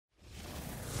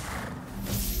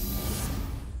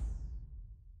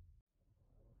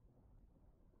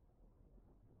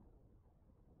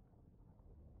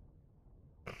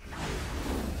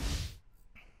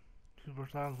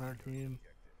Supersonics on our team.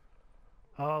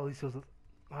 Oh, at least it was a...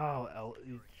 Oh,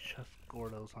 just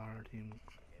Gordo's on our team.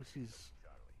 This is...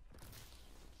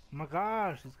 Oh my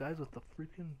gosh, these guys with the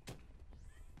freaking...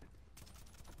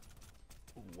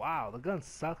 Wow, the gun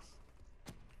sucks.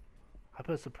 I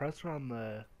put a suppressor on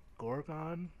the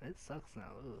Gorgon. It sucks now.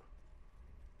 Ugh.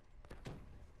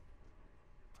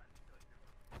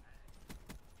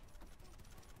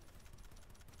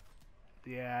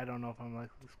 Yeah, I don't know if I'm like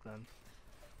this gun.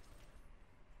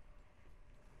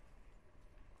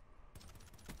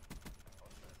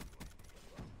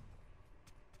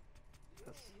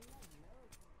 That's...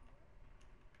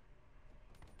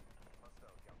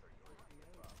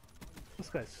 This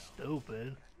guy's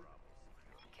stupid.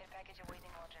 Care package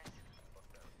awaiting orders.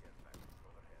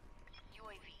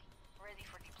 UAV ready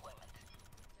for deployment.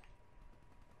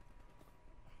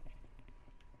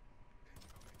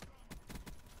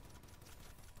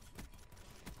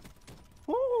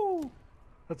 Woo!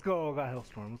 Let's go. I got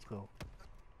Hailstorm. Let's go.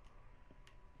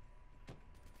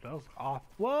 That was off.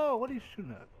 Whoa! What are you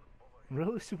shooting at?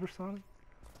 Really, Supersonic?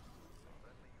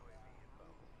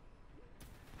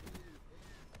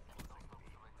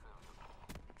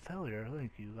 Failure.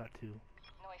 Thank you. Got two.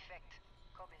 No effect.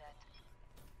 Copy that.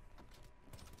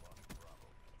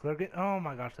 They're getting. Oh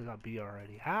my gosh! They got B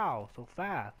already. How? So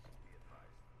fast?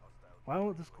 Why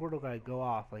won't this Gordo guy go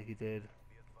off like he did?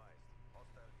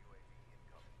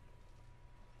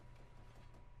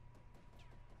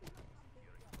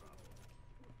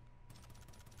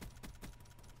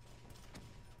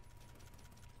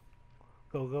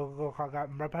 Go, go, go, I got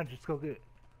him right behind you. Let's go get it.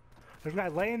 There's a guy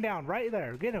laying down right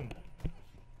there. Get him.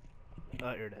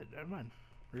 You're dead. Never mind.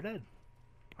 You're dead.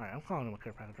 Alright, I'm calling him a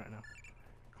care package right now.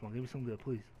 Come on, give me some good,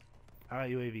 please.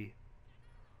 Alright, UAV.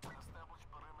 Establish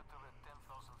perimeter at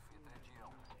 10,000 feet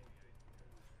AGL.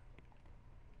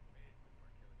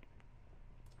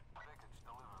 Package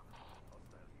delivered.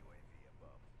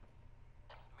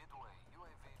 Midway,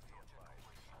 UAV field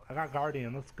check. I got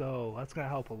Guardian. Let's go. That's gonna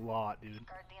help a lot, dude.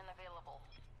 Guardian available.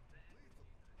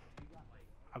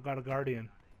 I got a Guardian.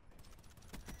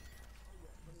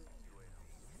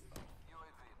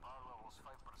 UAV power levels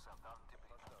 5% RTB.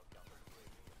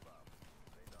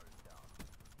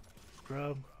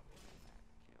 Scrub.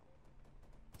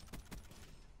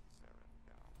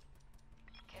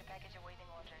 Care package awaiting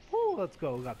orders. Woo, let's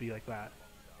go. We got B like that.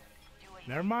 UAV.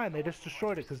 Never mind. They just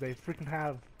destroyed it because they freaking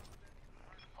have...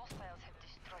 Hostiles have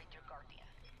destroyed your Guardian.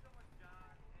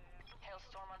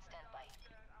 Hailstorm on standby.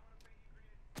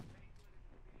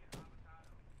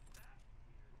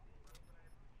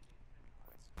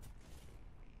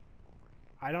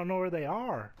 I don't know where they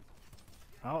are.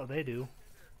 Oh, they do. In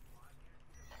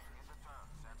the turn,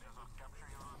 sensors will capture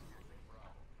your objective.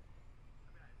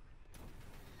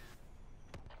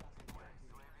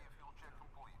 UAV fuel check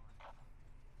complete.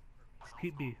 Let's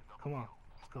keep B. Come on.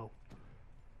 Let's go.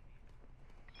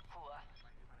 Fua.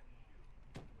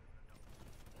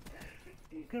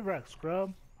 Good wreck,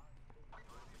 Scrub.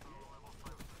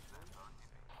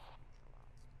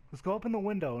 Let's go up in the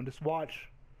window and just watch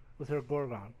with her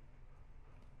Gorgon.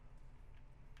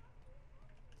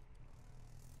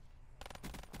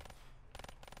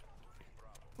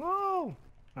 Whoa!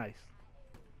 Nice.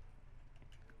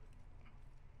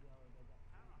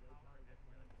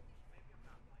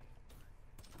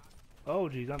 Oh,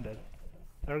 geez, I'm dead.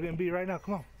 They're getting beat right now.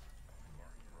 Come on.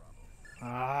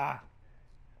 Ah.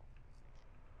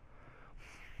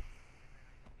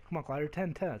 Come on, Clyder.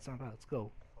 10-10. That's not bad. Let's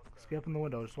go. Let's get up in the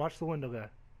window. Just watch the window guy.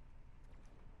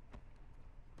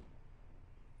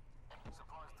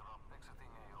 Supplies drop exiting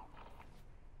AO.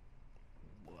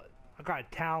 What? I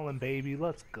got Talon, baby.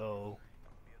 Let's go.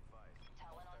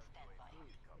 Talon on standby.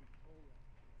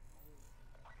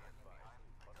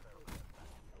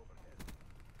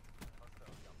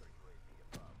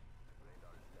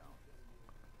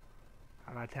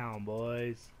 I got Talon,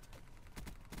 boys.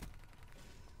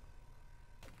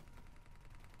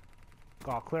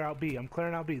 Go, I'll clear out B. I'm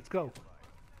clearing out B. Let's go.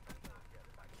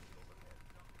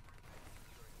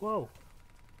 Whoa.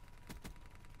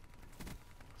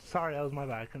 Sorry, that was my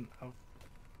bad. I couldn't.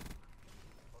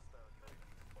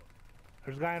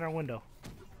 There's a guy in our window.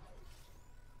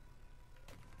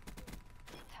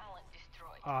 Talon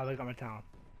destroyed. Oh, they got my Talon.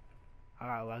 I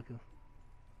got lucky.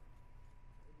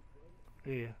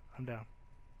 Yeah, I'm down.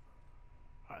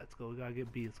 Alright, let's go. We gotta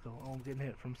get B. Let's go. Oh, I'm getting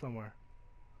hit from somewhere.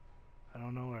 I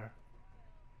don't know where.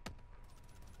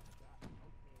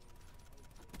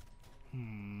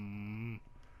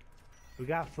 We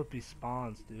got flippy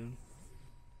spawns, dude.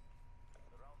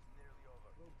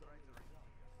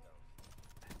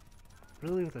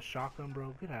 Really, with a shotgun,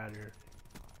 bro? Get out of here.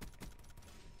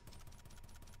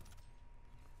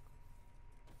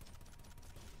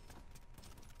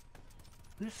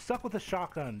 You suck with a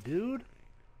shotgun, dude.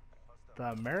 The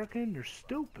American, you're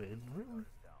stupid. Really?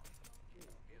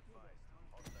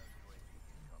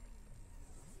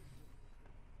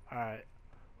 Alright.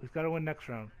 We've got to win next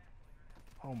round.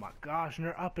 Oh my gosh, and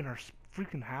they're up in our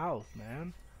freaking house,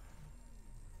 man.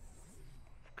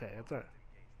 Okay, that's alright.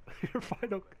 You're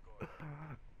fine, okay.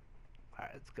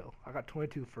 Alright, let's go. I got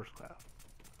 22 first class.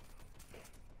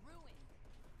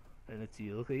 And it's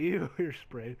you. Look at you. You're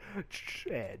sprayed.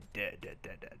 Dead, dead, dead,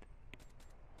 dead, dead.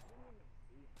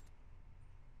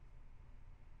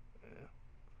 Yeah.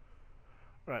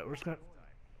 Right, we're just gonna...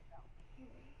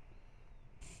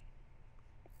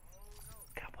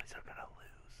 Cowboys are gonna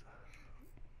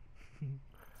lose.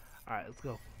 Alright, let's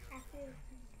go.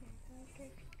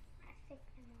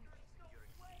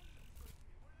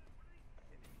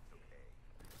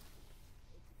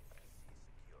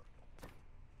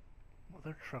 Well,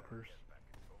 they're truckers.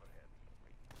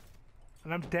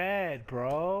 And I'm dead,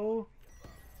 bro.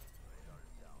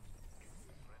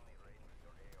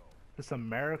 This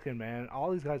American, man.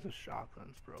 All these guys are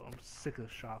shotguns, bro. I'm sick of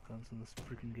shotguns in this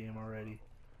freaking game already.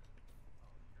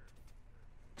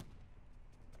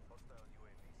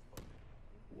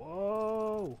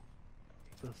 Whoa!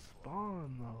 The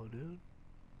spawn, though, dude.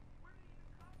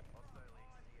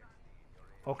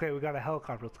 Okay, we got a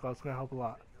helicopter. Let's go. It's gonna help a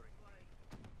lot.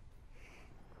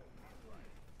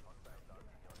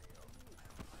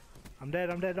 I'm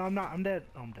dead. I'm dead. No, I'm not. I'm dead.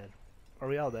 Oh, I'm dead. Are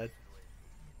we all dead?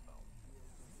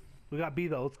 We got B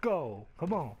though. Let's go.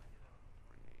 Come on.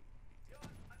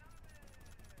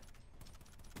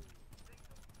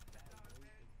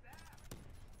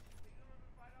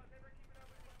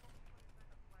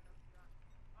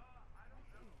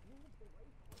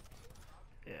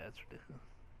 Yeah, it's ridiculous.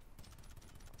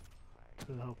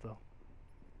 Good help though.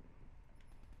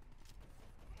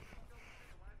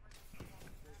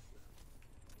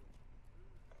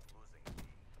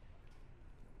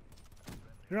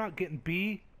 You're not getting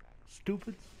B,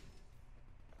 stupids.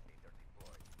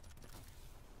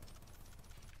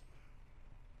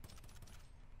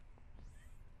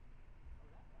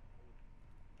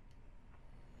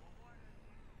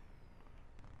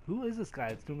 Who is this guy?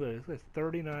 It's doing good. This guy's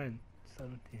 39-17.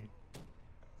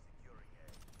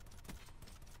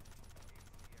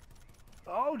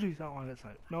 Oh jeez, I don't want that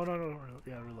side. No, no, no, no,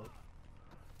 yeah, reload.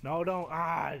 No, don't.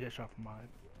 Ah, I get shot from behind.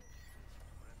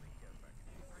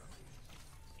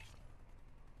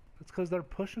 It's because they're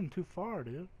pushing too far,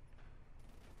 dude.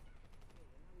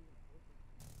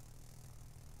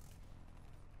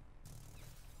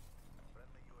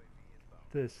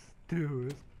 This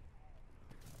dude.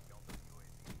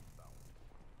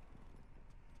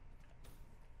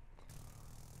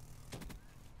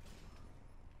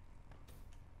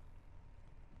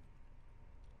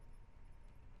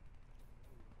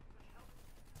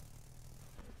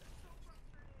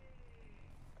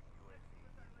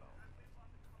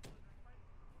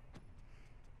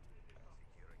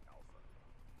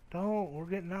 Don't. We're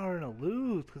getting out in a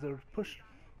lose because they're pushing.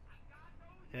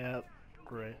 Yep.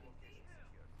 Great.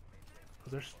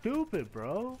 Because they're stupid,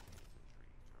 bro.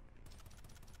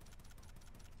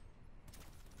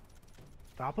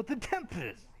 Stop with the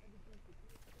Tempest.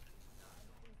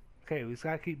 Okay, we just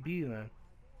gotta keep B then.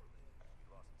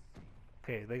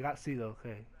 Okay, they got C though.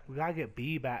 Okay, we gotta get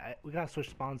B back. We gotta switch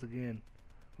spawns again.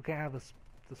 We can't have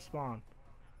the spawn.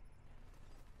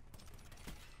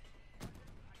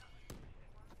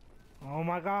 Oh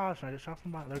my gosh! I just shot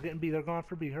from behind. They're getting B. They're going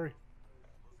for B. Hurry.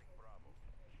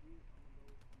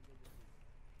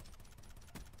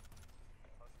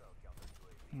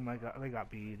 Oh my god! They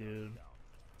got B, dude.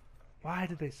 Why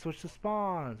did they switch the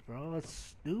spawns, bro? That's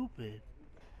stupid.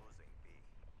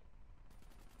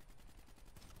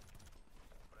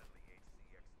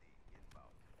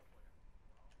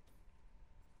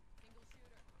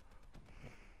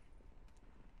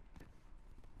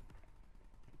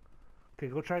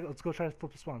 Okay, go try. Let's go try to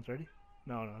flip the spawns. Ready?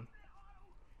 No, no.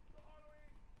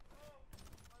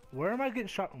 Where am I getting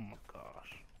shot? Oh my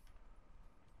gosh.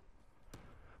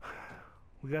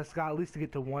 We just got at least to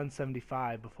get to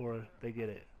 175 before they get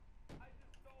it.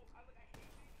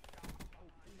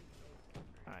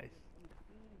 Nice.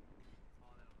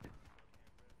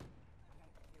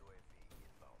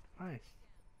 Nice.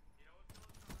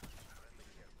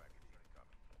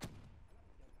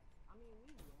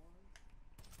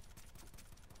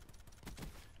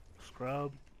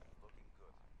 Scrub.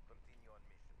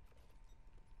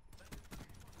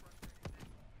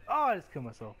 Oh, I just killed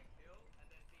myself.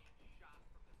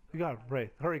 You got it, Ray.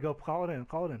 Hurry, go. Call it in.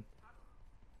 Call it in.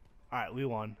 Alright, we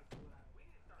won.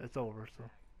 It's over, so.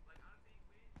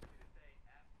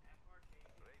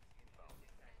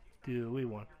 Dude, we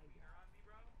won.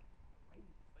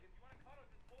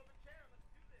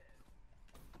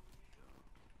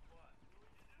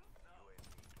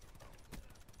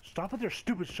 Stop with your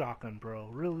stupid shotgun, bro.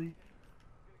 Really?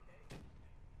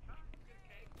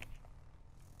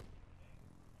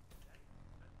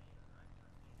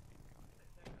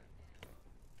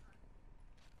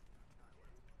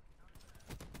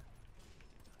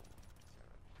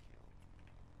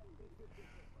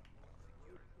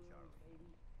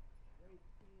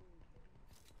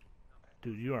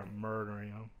 Dude, you are murdering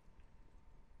him.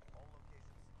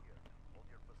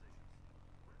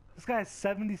 This guy has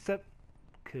 77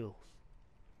 kills.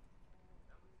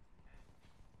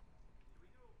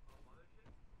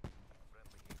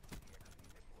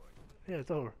 Yeah,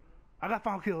 it's over. I got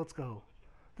final kill, let's go.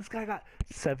 This guy got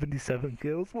 77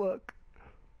 kills, look.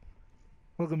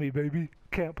 Look at me, baby.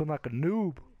 Camping like a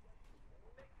noob.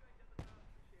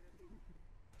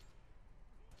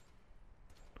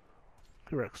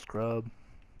 Correct, scrub.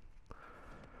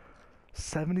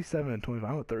 77 and 25.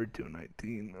 I'm at 32 and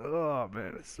 19. Oh,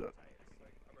 man, it sucks.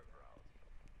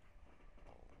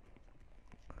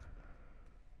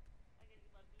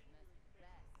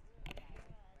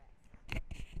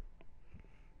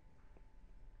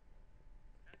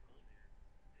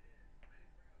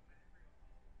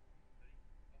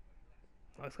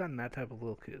 Oh, it's gotten that type of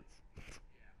little kids.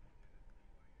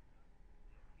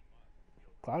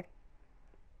 Cloud?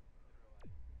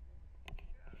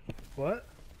 What?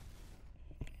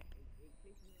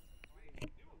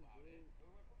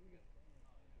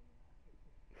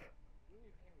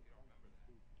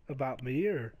 About me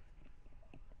or?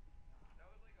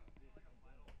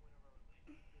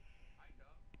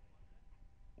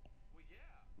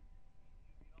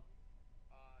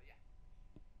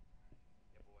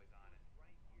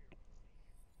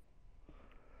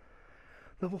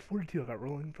 Level 42, I got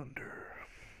Rolling Thunder.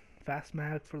 Fast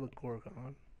mag for the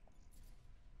Gorgon.